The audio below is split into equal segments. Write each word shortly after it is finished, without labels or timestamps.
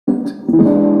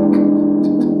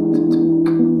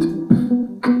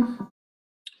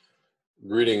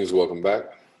Greetings, welcome back.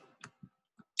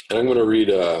 And I'm going to read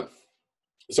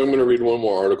one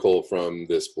more article from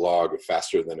this blog,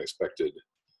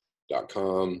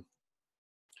 fasterthanexpected.com.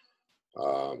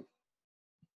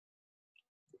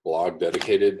 Blog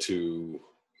dedicated to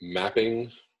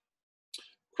mapping,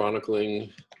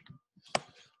 chronicling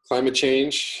climate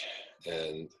change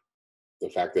and the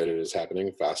fact that it is happening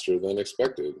faster than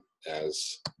expected,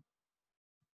 as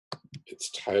its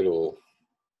title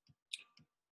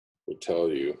would tell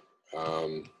you.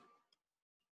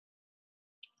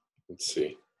 Let's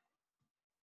see.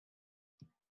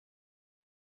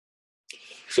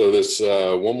 So this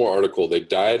one more article, they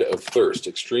died of thirst.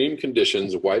 Extreme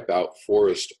conditions wipe out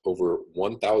forest over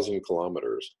 1,000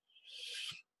 kilometers.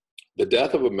 The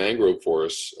death of mangrove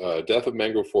forests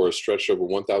stretched over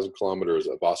 1,000 kilometers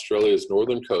of Australia's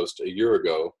northern coast a year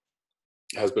ago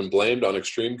has been blamed on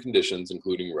extreme conditions,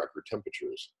 including record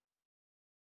temperatures.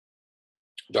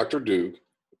 Dr. Duke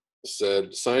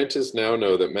said scientists now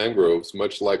know that mangroves,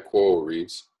 much like coral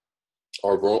reefs,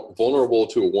 are vulnerable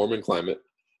to a warming climate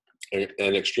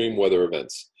and extreme weather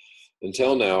events.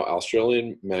 Until now,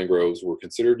 Australian mangroves were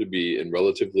considered to be in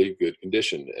relatively good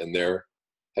condition, and there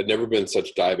had never been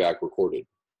such dieback recorded.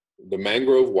 The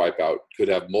mangrove wipeout could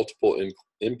have multiple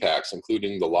impacts,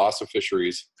 including the loss of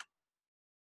fisheries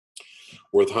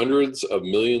worth hundreds of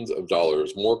millions of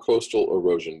dollars, more coastal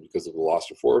erosion because of the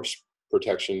loss of forest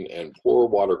protection, and poor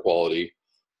water quality,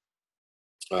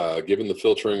 given the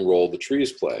filtering role the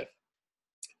trees play.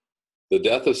 The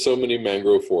death of so many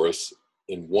mangrove forests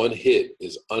in one hit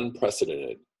is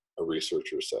unprecedented, a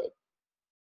researcher said.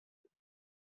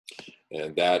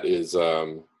 And that is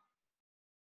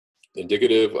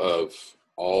indicative of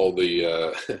all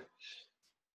the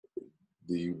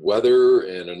the weather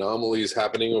and anomalies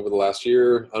happening over the last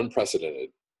year, unprecedented.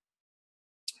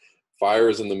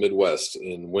 Fires in the Midwest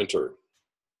in winter,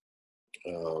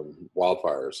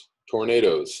 wildfires,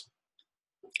 tornadoes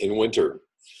in winter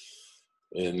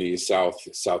in the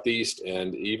southeast,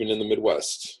 and even in the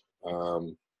Midwest.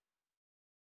 100-year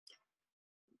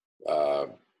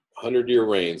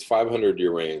rains,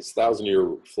 500-year rains,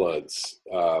 1,000-year floods,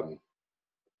 on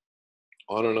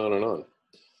and on and on.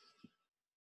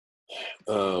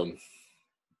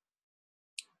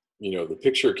 You know, the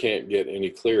picture can't get any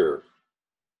clearer.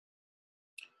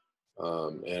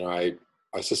 And I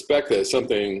suspect that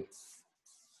something,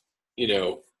 you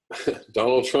know,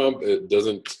 Donald Trump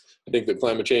doesn't think that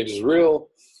climate change is real,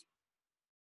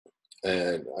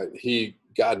 and he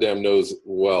goddamn knows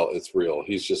well it's real.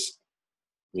 He's just,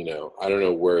 you know, I don't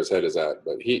know where his head is at,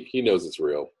 but he knows it's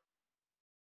real.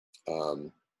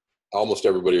 Almost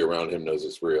everybody around him knows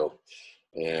it's real.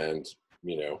 And,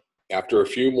 you know, after a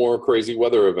few more crazy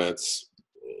weather events,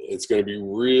 it's going to be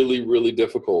really, really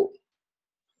difficult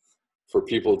for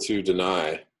people to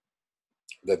deny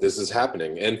that this is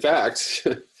happening. In fact,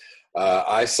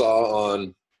 I saw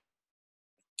on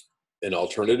an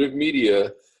alternative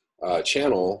media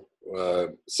channel,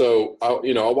 so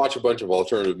I'll watch a bunch of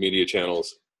alternative media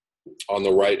channels on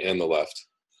the right and the left.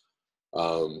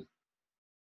 And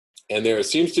there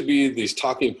seems to be these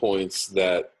talking points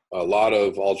that a lot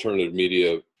of alternative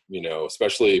media, you know,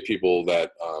 especially people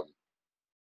that,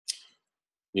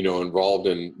 you know, involved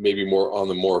in maybe more on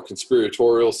the more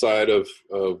conspiratorial side of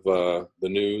the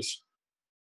news,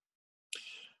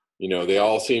 you know, they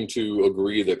all seem to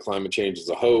agree that climate change is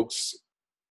a hoax.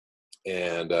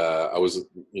 And I was,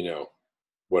 you know,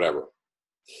 whatever.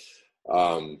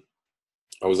 I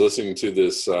was listening to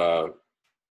this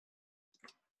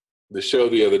the show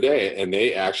the other day, and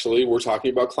they actually were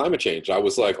talking about climate change. I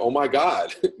was like, oh my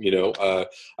God, you know, I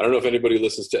don't know if anybody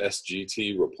listens to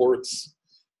SGT reports.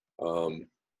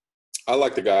 I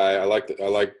like the guy. I like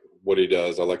what he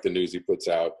does. I like the news he puts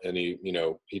out, and he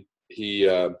I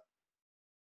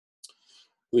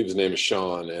believe his name is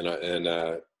Sean,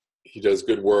 and he does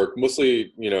good work,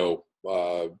 mostly, you know,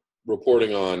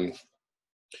 reporting on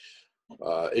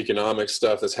economic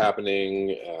stuff that's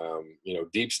happening, you know,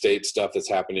 deep state stuff that's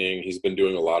happening. He's been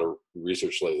doing a lot of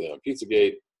research lately on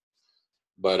Pizzagate,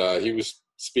 but he was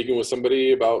speaking with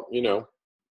somebody about, you know,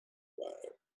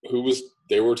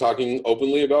 they were talking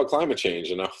openly about climate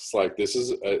change, and I was like, this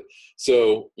is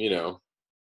so, you know,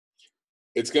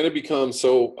 it's going to become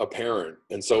so apparent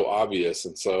and so obvious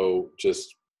and so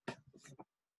just,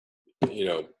 you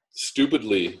know,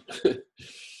 stupidly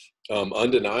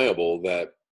undeniable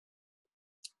that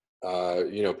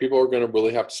you know, people are going to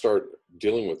really have to start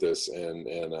dealing with this and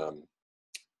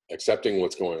accepting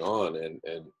what's going on and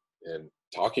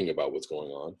talking about what's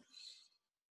going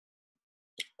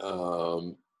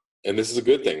on. And this is a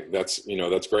good thing. That's,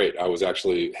 that's great. I was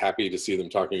actually happy to see them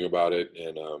talking about it.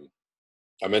 And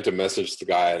I meant to message the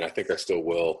guy, and I think I still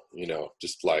will,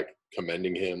 just like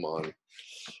commending him on,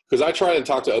 because I try and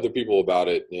talk to other people about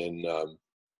it. And,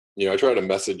 I try to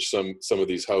message some of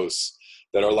these hosts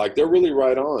that are like, they're really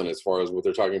right on as far as what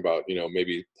they're talking about,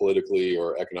 maybe politically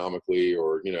or economically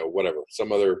or, whatever,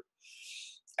 some other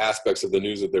aspects of the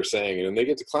news that they're saying. And then they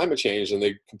get to climate change and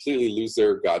they completely lose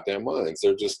their goddamn minds.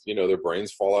 They're just, their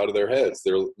brains fall out of their heads.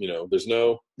 There's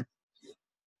no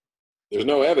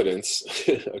evidence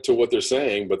to what they're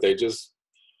saying, but they just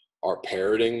are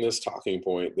parroting this talking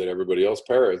point that everybody else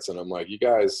parrots. And I'm like, you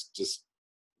guys just,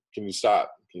 can you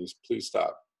stop? Can you please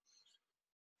stop?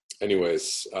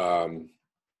 Anyways, I'm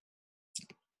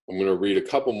going to read a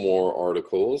couple more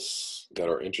articles that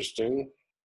are interesting.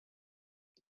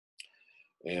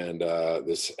 And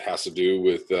this has to do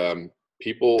with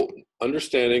people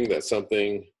understanding that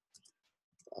something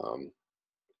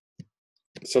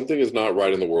is not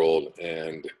right in the world,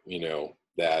 and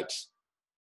that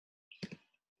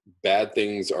bad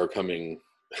things are coming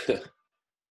to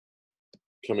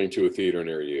a theater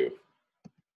near you.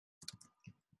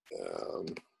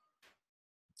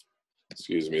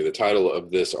 Excuse me. The title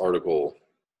of this article,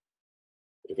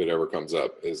 if it ever comes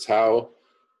up, is How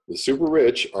the Super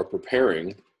Rich Are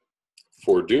Preparing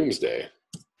for Doomsday.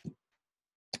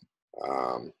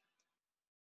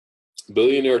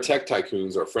 Billionaire tech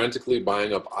tycoons are frantically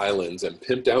buying up islands and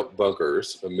pimped out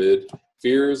bunkers amid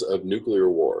fears of nuclear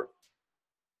war.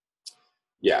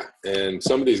 Yeah, and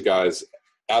some of these guys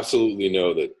absolutely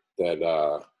know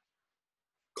that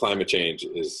climate change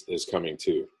is coming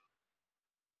too.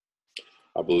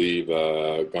 I believe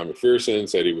Guy McPherson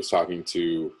said he was talking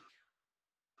to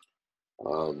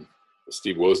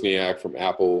Steve Wozniak from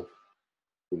Apple,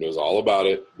 who knows all about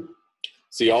it.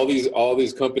 See, all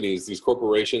these companies, these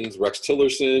corporations, Rex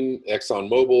Tillerson,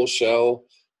 ExxonMobil, Shell,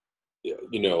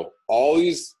 all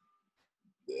these,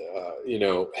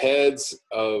 heads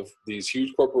of these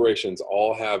huge corporations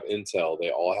all have intel.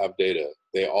 They all have data.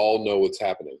 They all know what's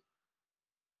happening.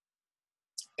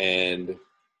 And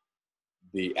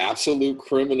the absolute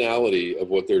criminality of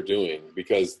what they're doing,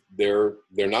 because they're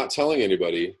not telling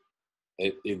anybody,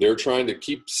 and they're trying to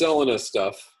keep selling us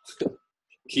stuff,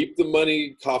 keep the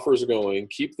money coffers going,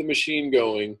 keep the machine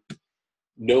going,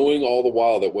 knowing all the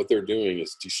while that what they're doing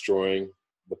is destroying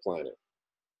the planet.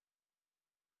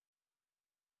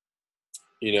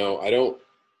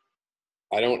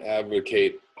 I don't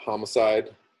advocate homicide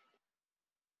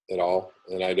at all,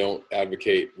 and I don't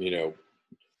advocate, I'm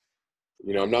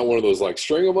not one of those like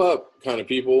string them up kind of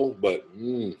people, but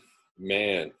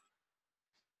man,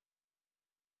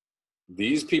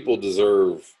 these people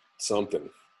deserve something,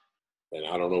 and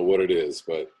I don't know what it is,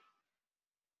 but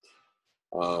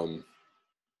I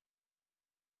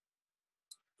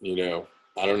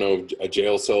don't know if a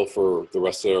jail cell for the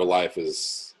rest of their life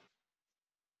is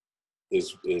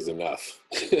enough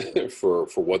for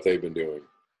what they've been doing,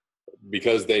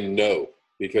 because they know.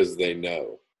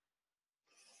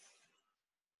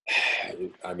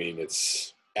 I mean,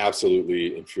 it's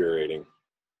absolutely infuriating.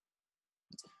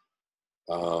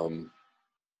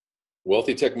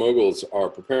 Wealthy tech moguls are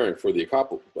preparing for the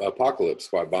apocalypse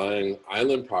by buying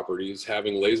island properties,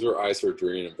 having laser eye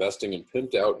surgery, and investing in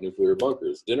pimped out nuclear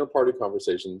bunkers. Dinner party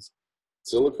conversations in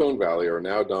Silicon Valley are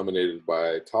now dominated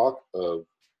by talk of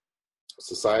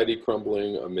society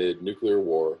crumbling amid nuclear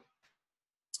war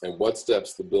and what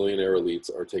steps the billionaire elites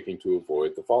are taking to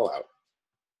avoid the fallout.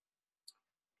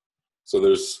 So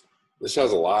this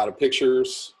has a lot of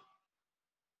pictures.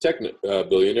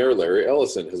 Billionaire Larry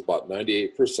Ellison has bought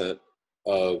 98%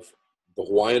 of the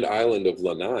Hawaiian island of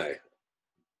Lanai.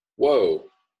 Whoa.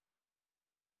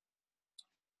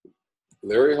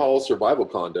 Larry Hall's survival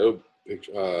condo,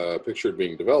 pictured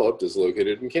being developed, is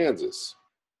located in Kansas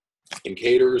and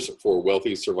caters for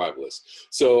wealthy survivalists.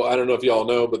 So I don't know if y'all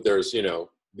know, but there's,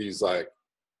 these like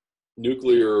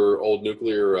old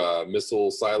nuclear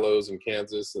missile silos in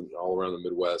Kansas and all around the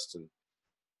Midwest. And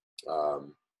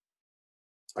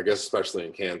I guess especially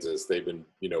in Kansas, they've been,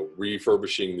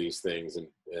 refurbishing these things and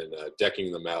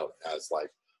decking them out as like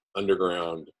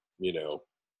underground,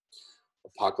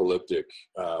 apocalyptic,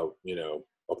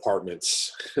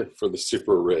 apartments for the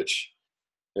super rich.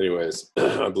 Anyways,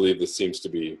 I believe this seems to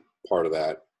be part of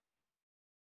that.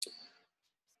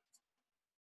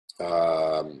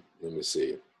 Let me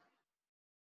see.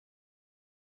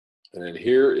 And then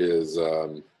here is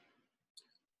the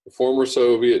former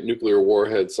Soviet nuclear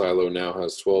warhead silo now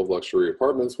has 12 luxury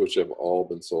apartments, which have all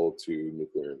been sold to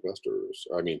nuclear investors.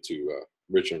 To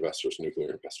rich investors,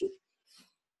 nuclear investors.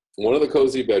 one of the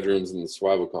cozy bedrooms in the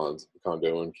survival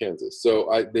condo in Kansas. So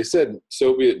they said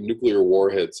Soviet nuclear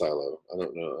warhead silo. I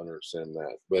don't know, I understand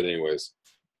that. But anyways,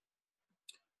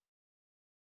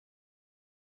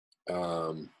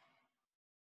 the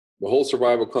whole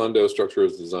survival condo structure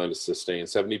is designed to sustain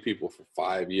 70 people for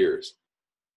 5 years.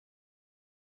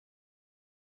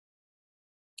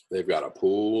 They've got a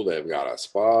pool, they've got a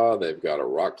spa, they've got a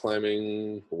rock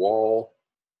climbing wall.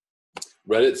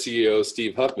 Reddit CEO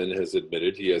Steve Huffman has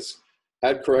admitted he has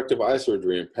had corrective eye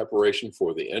surgery in preparation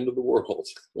for the end of the world.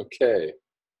 Okay.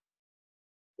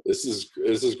 This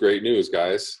is great news,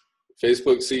 guys.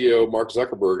 Facebook CEO Mark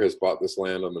Zuckerberg has bought this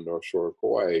land on the North Shore of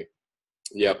Hawaii.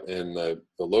 Yep, and the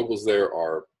locals there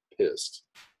are pissed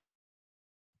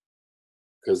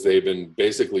because they've been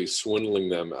basically swindling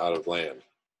them out of land.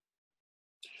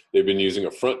 They've been using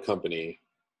a front company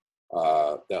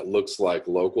that looks like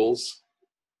locals,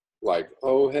 like,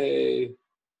 oh, hey,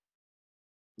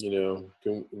 you know,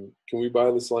 can we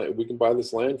buy this land? We can buy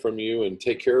this land from you and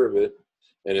take care of it.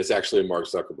 And it's actually Mark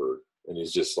Zuckerberg, and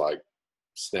he's just like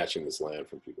snatching this land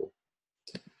from people.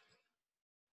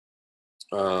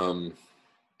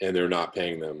 And they're not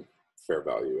paying them fair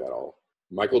value at all.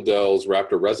 Michael Dell's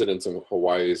Raptor residence in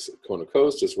Hawaii's Kona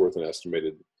Coast is worth an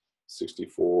estimated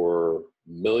 $64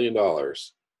 million.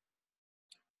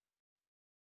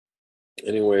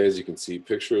 Anyways, you can see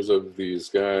pictures of these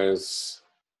guys.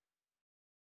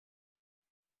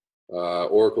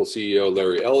 Oracle CEO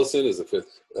Larry Ellison is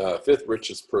the fifth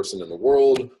richest person in the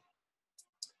world.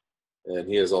 And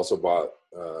he has also bought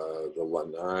the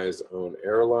Lanai's own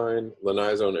airline.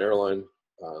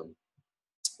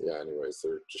 Yeah, anyways,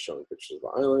 they're just showing pictures of the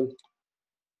island.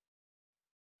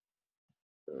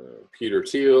 Peter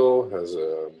Thiel has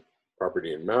a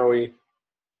property in Maui.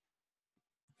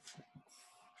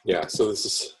 Yeah, so this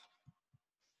is,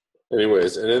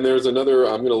 anyways, and then there's another,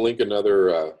 I'm going to link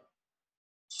another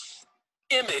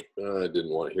image. I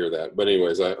didn't want to hear that, but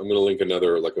anyways, I'm going to link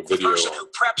another, like a video. The person who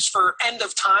preps for end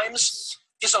of times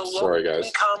is a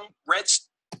low-income red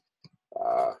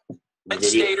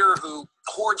stater who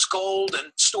hoards gold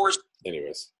and stores.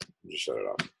 Anyways, just shut it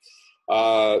off.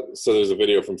 So there's a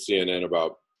video from CNN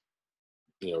about,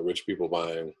 you know, rich people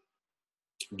buying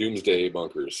doomsday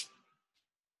bunkers.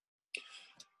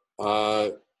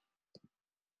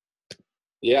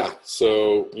 Yeah,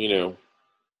 so, you know,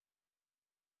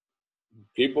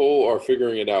 people are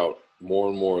figuring it out more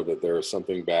and more that there is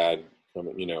something bad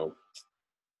coming, you know.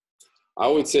 I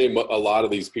would say a lot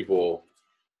of these people,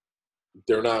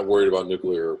 they're not worried about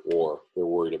nuclear war. They're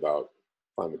worried about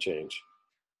climate change.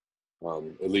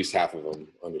 At least half of them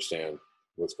understand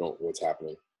what's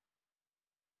happening.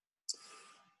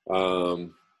 I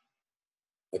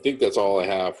think that's all I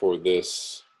have for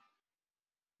this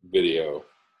video.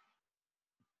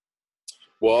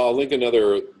 Well, I'll link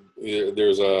another.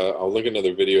 I'll link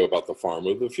another video about the farm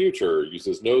of the future. It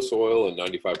uses no soil and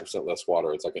 95% less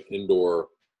water. It's like an indoor,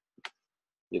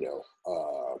 you know,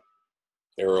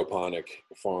 aeroponic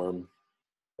farm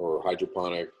or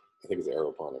hydroponic. I think it's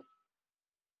aeroponic.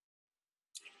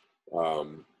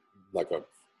 Like a,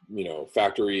 you know,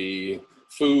 factory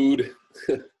food.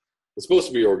 It's supposed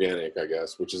to be organic, I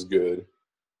guess, which is good,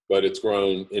 but it's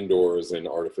grown indoors in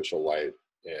artificial light.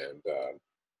 And,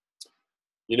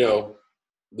 you know,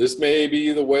 this may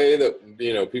be the way that,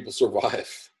 you know, people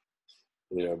survive,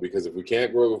 you know, because if we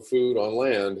can't grow food on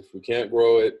land, if we can't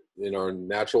grow it in our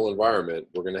natural environment,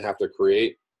 we're going to have to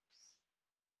create,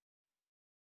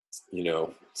 you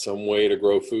know, some way to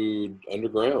grow food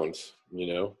underground. You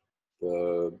know,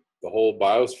 the whole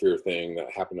biosphere thing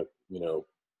that happened, you know,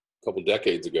 a couple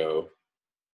decades ago.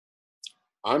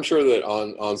 I'm sure that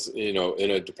on you know,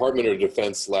 in a Department of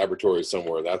Defense laboratory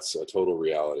somewhere, that's a total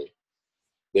reality.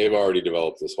 They've already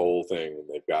developed this whole thing.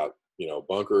 They've got, you know,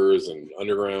 bunkers and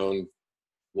underground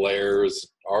layers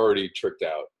already tricked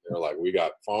out. They're like, we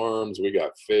got farms, we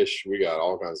got fish, we got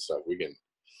all kinds of stuff.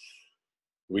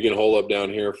 We can hole up down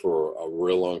here for a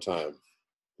real long time.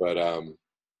 But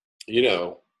you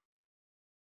know,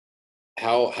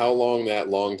 how long that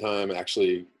long time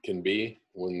actually can be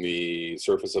when the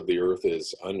surface of the earth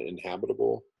is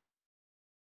uninhabitable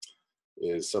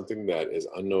is something that is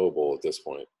unknowable at this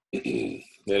point.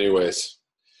 Anyways,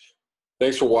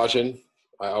 thanks for watching.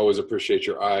 I always appreciate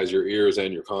your eyes, your ears,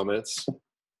 and your comments.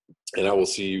 And I will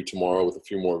see you tomorrow with a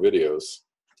few more videos.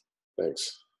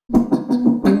 Thanks.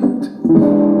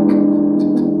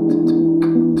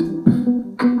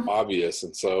 Obvious,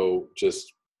 and so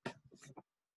just,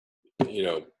 you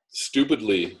know,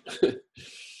 stupidly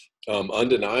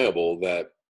undeniable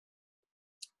that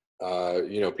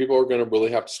you know, people are going to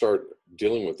really have to start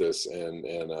dealing with this and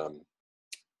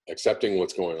accepting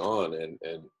what's going on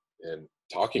and and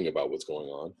talking about what's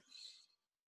going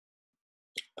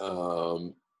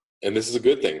on. And this is a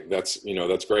good thing. That's, you know,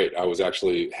 that's great. I was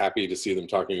actually happy to see them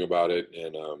talking about it.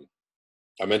 And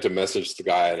I meant to message the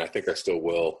guy, and I think I still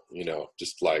will, you know,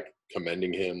 just like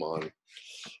commending him on,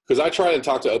 because I try and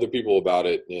talk to other people about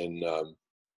it. And,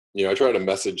 you know, I try to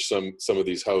message some of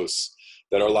these hosts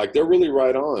that are like, they're really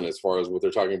right on as far as what they're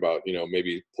talking about, you know,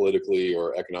 maybe politically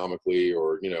or economically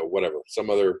or, you know, whatever, some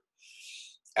other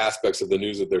aspects of the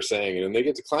news that they're saying. And then they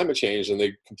get to climate change and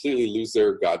they completely lose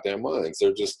their goddamn minds.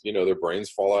 They're just, you know, their brains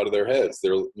fall out of their heads.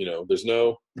 They're, you know, there's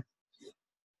no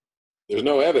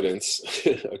evidence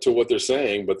to what they're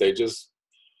saying, but they just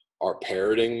are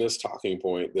parroting this talking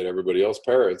point that everybody else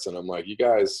parrots. And I'm like, you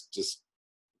guys just,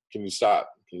 can you stop?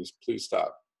 Can you please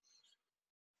stop?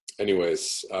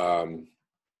 Anyways, I'm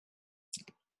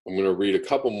going to read a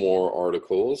couple more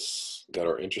articles that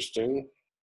are interesting.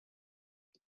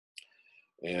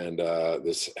 And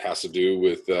this has to do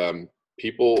with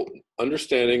people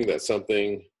understanding that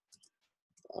something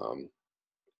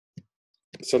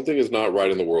is not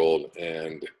right in the world,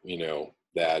 and, you know,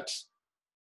 that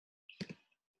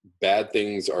bad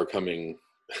things are coming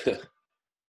to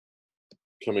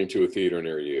a theater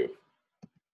near you.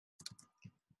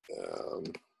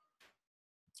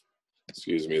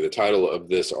 Excuse me, the title of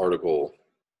this article,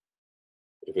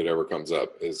 if it ever comes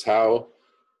up, is How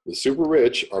the Super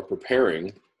Rich Are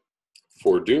Preparing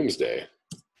for Doomsday.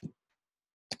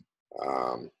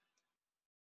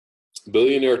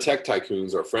 Billionaire tech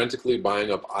tycoons are frantically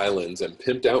buying up islands and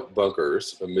pimped out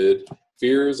bunkers amid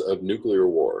fears of nuclear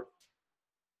war.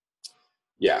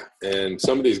 Yeah, and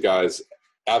some of these guys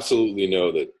absolutely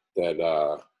know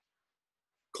that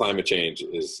climate change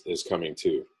is coming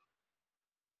too.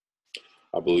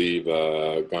 I believe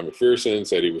Guy McPherson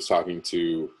said he was talking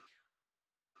to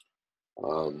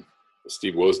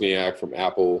Steve Wozniak from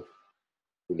Apple,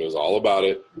 who knows all about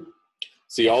it.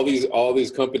 See, all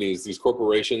these companies, these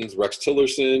corporations, Rex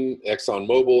Tillerson,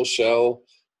 ExxonMobil, Shell,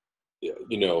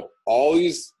 you know, all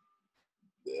these,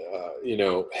 you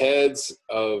know, heads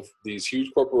of these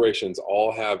huge corporations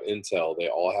all have intel. They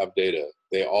all have data.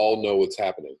 They all know what's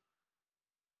happening.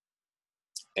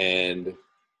 And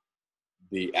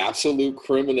the absolute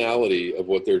criminality of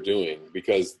what they're doing,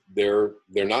 because they're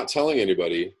not telling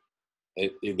anybody,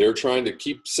 and they're trying to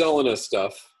keep selling us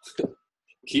stuff,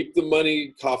 keep the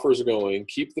money coffers going,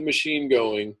 keep the machine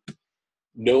going,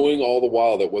 knowing all the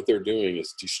while that what they're doing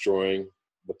is destroying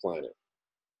the planet.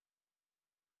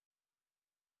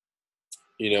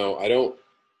 You know, I don't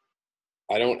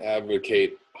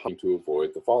advocate how to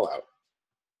avoid the fallout.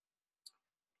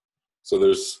 So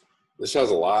this has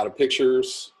a lot of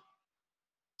pictures.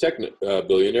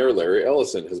 Billionaire Larry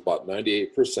Ellison has bought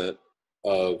 98%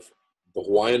 of the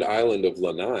Hawaiian island of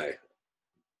Lanai.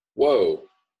 Whoa.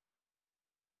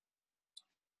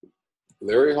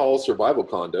 Larry Hall's survival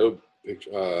condo,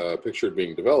 pictured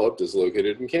being developed, is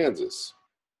located in Kansas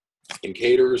and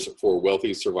caters for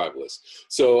wealthy survivalists.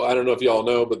 So I don't know if y'all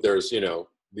know, but there's, you know,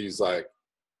 these like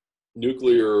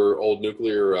old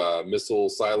nuclear missile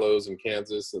silos in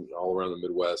Kansas and all around the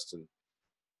Midwest. And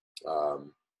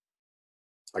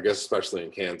I guess especially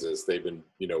in Kansas, they've been,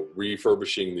 you know,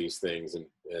 refurbishing these things and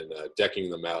decking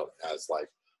them out as like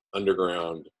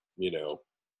underground, you know,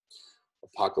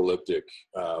 apocalyptic,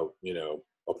 you know,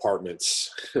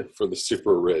 apartments for the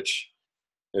super rich.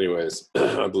 Anyways,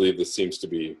 I believe this seems to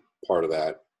be part of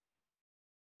that.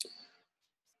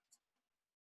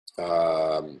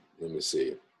 Let me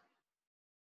see.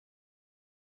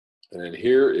 And then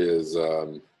here is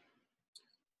the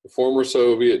former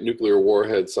Soviet nuclear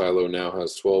warhead silo now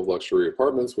has 12 luxury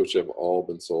apartments, which have all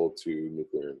been sold to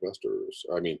nuclear investors.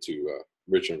 I mean, to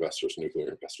rich investors, nuclear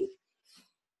investors.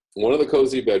 One of the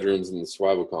cozy bedrooms in the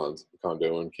survival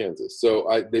condo in Kansas.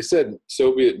 So they said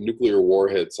Soviet nuclear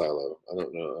warhead silo. I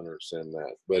don't know, I don't understand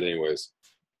that. But anyways.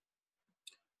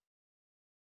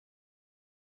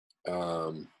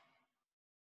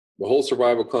 The whole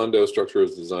survival condo structure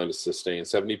is designed to sustain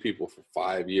 70 people for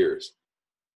 5 years.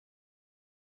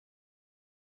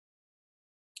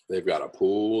 They've got a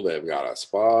pool, they've got a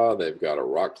spa, they've got a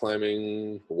rock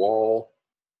climbing wall.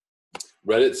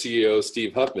 Reddit CEO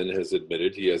Steve Huffman has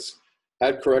admitted he has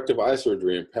had corrective eye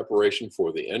surgery in preparation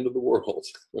for the end of the world.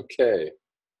 Okay.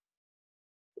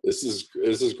 This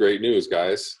is great news,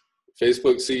 guys.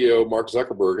 Facebook CEO Mark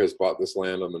Zuckerberg has bought this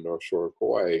land on the North Shore of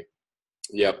Kauai.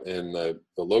 Yep, and the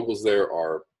locals there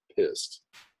are pissed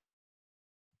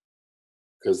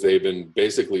because they've been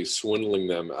basically swindling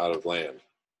them out of land.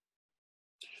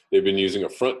 They've been using a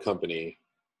front company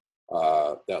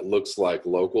that looks like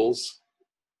locals,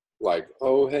 like,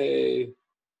 oh, hey,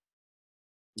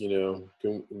 you know,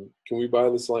 can we buy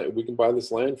this land? We can buy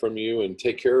this land from you and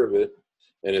take care of it.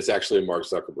 And it's actually Mark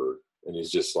Zuckerberg, and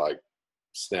he's just like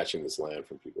snatching this land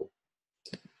from people.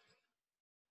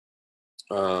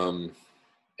 And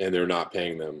they're not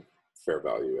paying them fair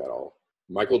value at all.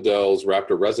 Michael Dell's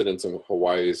Raptor residence in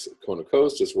Hawaii's Kona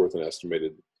Coast is worth an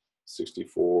estimated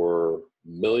 $64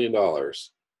 million.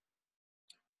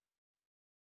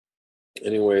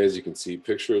 Anyways, you can see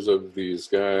pictures of these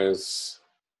guys.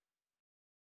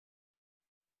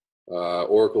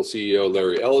 Oracle CEO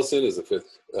Larry Ellison is the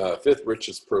fifth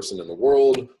richest person in the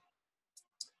world.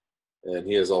 And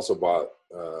he has also bought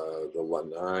the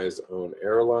Lanai's own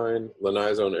airline.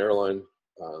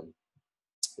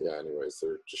 Yeah, anyways,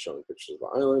 they're just showing pictures of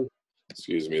the island.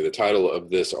 Excuse me, the title of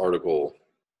this article,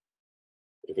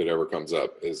 if it ever comes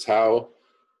up, is How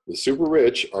the Super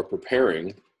Rich Are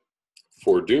Preparing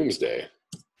for Doomsday.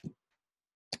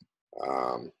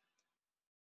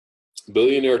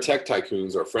 Billionaire tech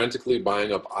tycoons are frantically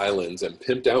buying up islands and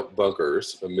pimped out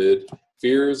bunkers amid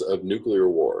fears of nuclear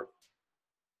war.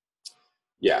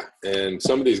 Yeah, and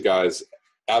some of these guys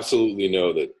absolutely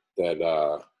know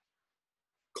that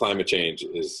climate change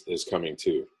is coming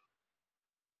too.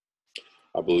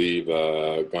 I believe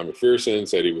Guy McPherson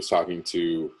said he was talking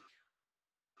to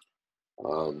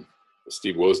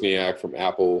Steve Wozniak from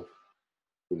Apple,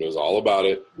 who knows all about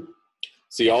it.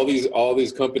 See, all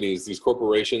these companies, these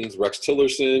corporations, Rex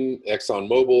Tillerson,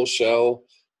 ExxonMobil, Shell,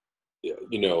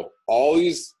 you know, all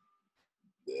these,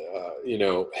 you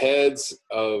know, heads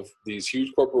of these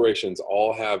huge corporations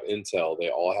all have intel. They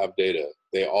all have data.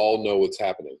 They all know what's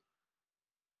happening.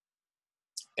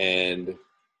 And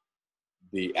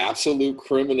the absolute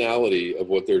criminality of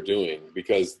what they're doing,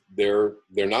 because they're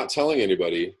not telling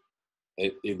anybody,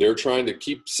 and they're trying to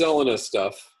keep selling us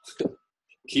stuff.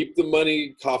 Keep the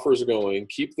money coffers going,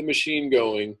 keep the machine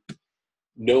going,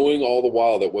 knowing all the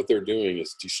while that what they're doing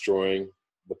is destroying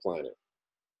the planet.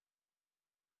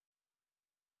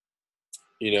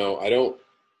 You know, I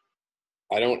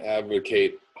don't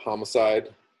advocate homicide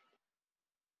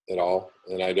at all,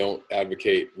 and I don't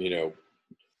advocate, you know,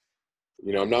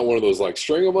 I'm not one of those like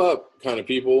string them up kind of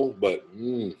people, but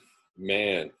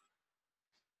man,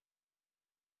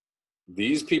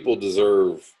 these people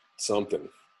deserve something.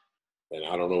 And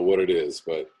I don't know what it is,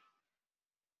 but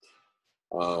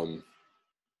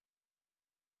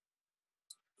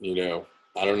you know,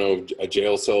 I don't know if a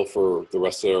jail cell for the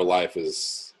rest of their life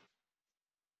is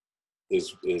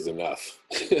enough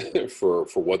for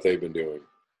what they've been doing,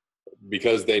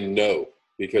 because they know.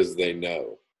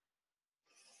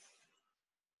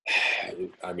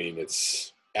 I mean,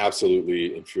 it's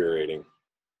absolutely infuriating.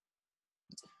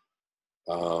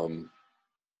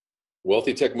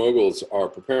 Wealthy tech moguls are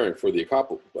preparing for the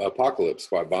apocalypse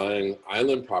by buying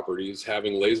island properties,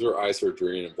 having laser eye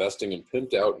surgery, and investing in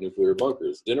pimped out nuclear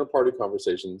bunkers. Dinner party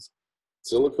conversations in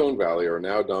Silicon Valley are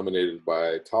now dominated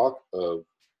by talk of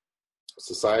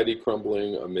society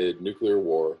crumbling amid nuclear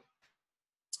war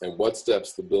and what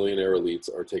steps the billionaire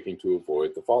elites are taking to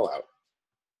avoid the fallout.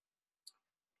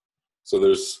 So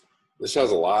this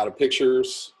has a lot of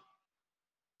pictures.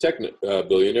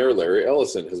 Billionaire Larry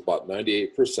Ellison has bought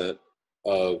 98%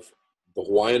 of the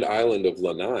Hawaiian island of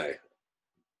Lanai.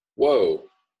 Whoa.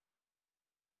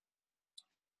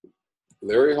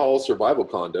 Larry Hall's survival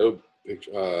condo,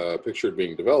 pictured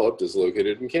being developed, is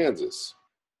located in Kansas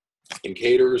and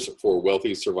caters for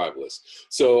wealthy survivalists.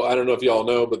 So I don't know if y'all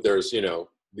know, but there's, you know,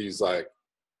 these like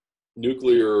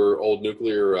old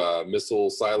nuclear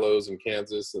missile silos in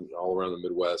Kansas and all around the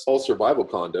Midwest. Hall's survival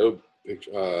condo,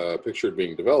 pictured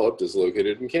being developed, is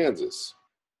located in Kansas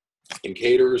and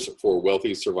caters for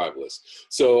wealthy survivalists.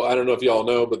 So I don't know if y'all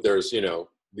know, but there's, you know,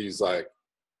 these like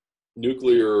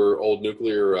old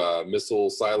nuclear missile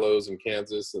silos in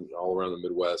Kansas and all around the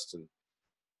Midwest. And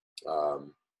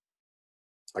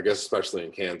I guess especially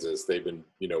in Kansas, they've been,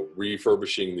 you know,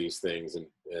 refurbishing these things and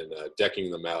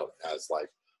decking them out as like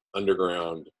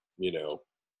underground, you know,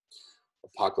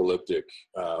 apocalyptic,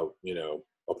 you know,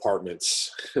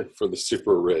 apartments for the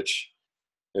super rich.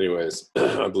 Anyways,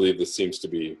 I believe this seems to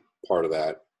be part of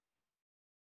that.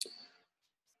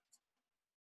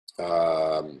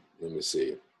 Let me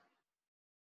see.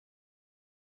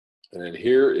 And then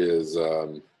here is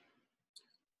the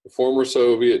former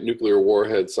Soviet nuclear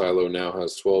warhead silo now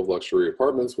has 12 luxury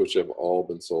apartments, which have all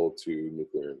been sold to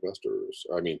nuclear investors.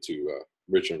 I mean, to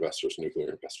rich investors,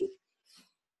 nuclear investors.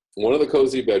 One of the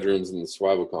cozy bedrooms in the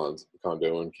survival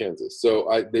condo in Kansas.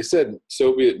 So they said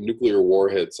Soviet nuclear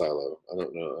warhead silo. I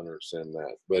don't know, I understand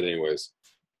that. But anyways.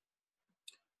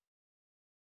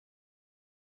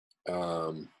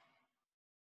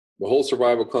 The whole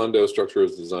survival condo structure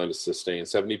is designed to sustain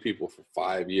 70 people for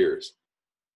 5 years.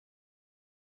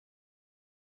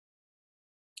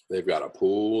 They've got a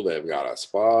pool, they've got a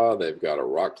spa, they've got a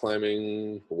rock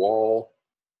climbing wall.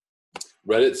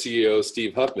 Reddit CEO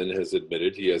Steve Huffman has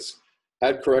admitted he has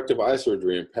had corrective eye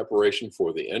surgery in preparation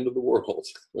for the end of the world.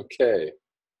 Okay.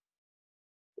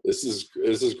 This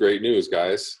is great news,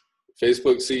 guys.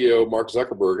 Facebook CEO Mark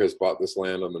Zuckerberg has bought this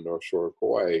land on the North Shore of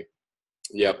Kauai.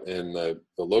 Yep, and the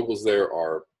locals there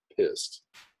are pissed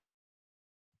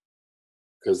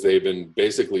because they've been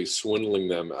basically swindling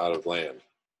them out of land.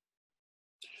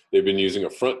 They've been using a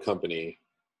front company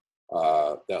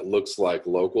that looks like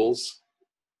locals,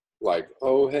 like,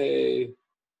 oh, hey,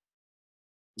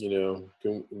 you know,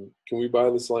 can we buy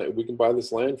this land? We can buy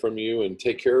this land from you and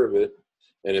take care of it.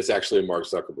 And it's actually Mark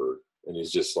Zuckerberg, and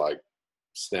he's just like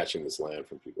snatching this land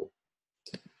from people.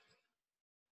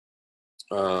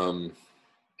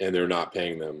 And they're not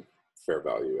paying them fair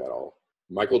value at all.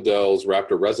 Michael Dell's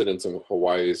Raptor residence in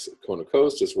Hawaii's Kona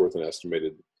Coast is worth an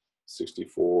estimated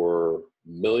 $64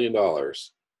 million.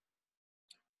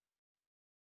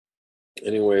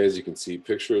 Anyways, you can see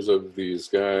pictures of these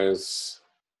guys.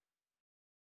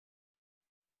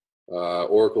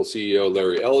 Oracle CEO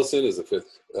Larry Ellison is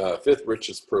the fifth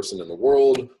richest person in the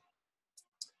world.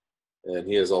 And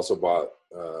he has also bought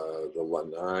the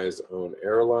Lanai's own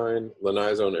airline.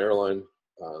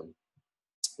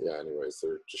 Yeah, anyways,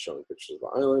 they're just showing pictures of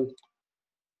the island.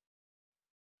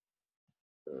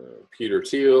 Peter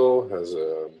Thiel has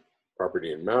a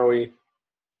property in Maui.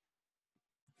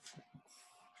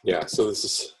 Yeah, so this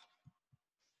is,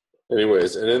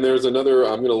 anyways, and then there's another,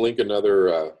 I'm going to link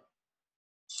another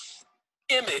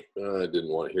image. I didn't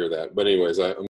want to hear that, but anyways, I'm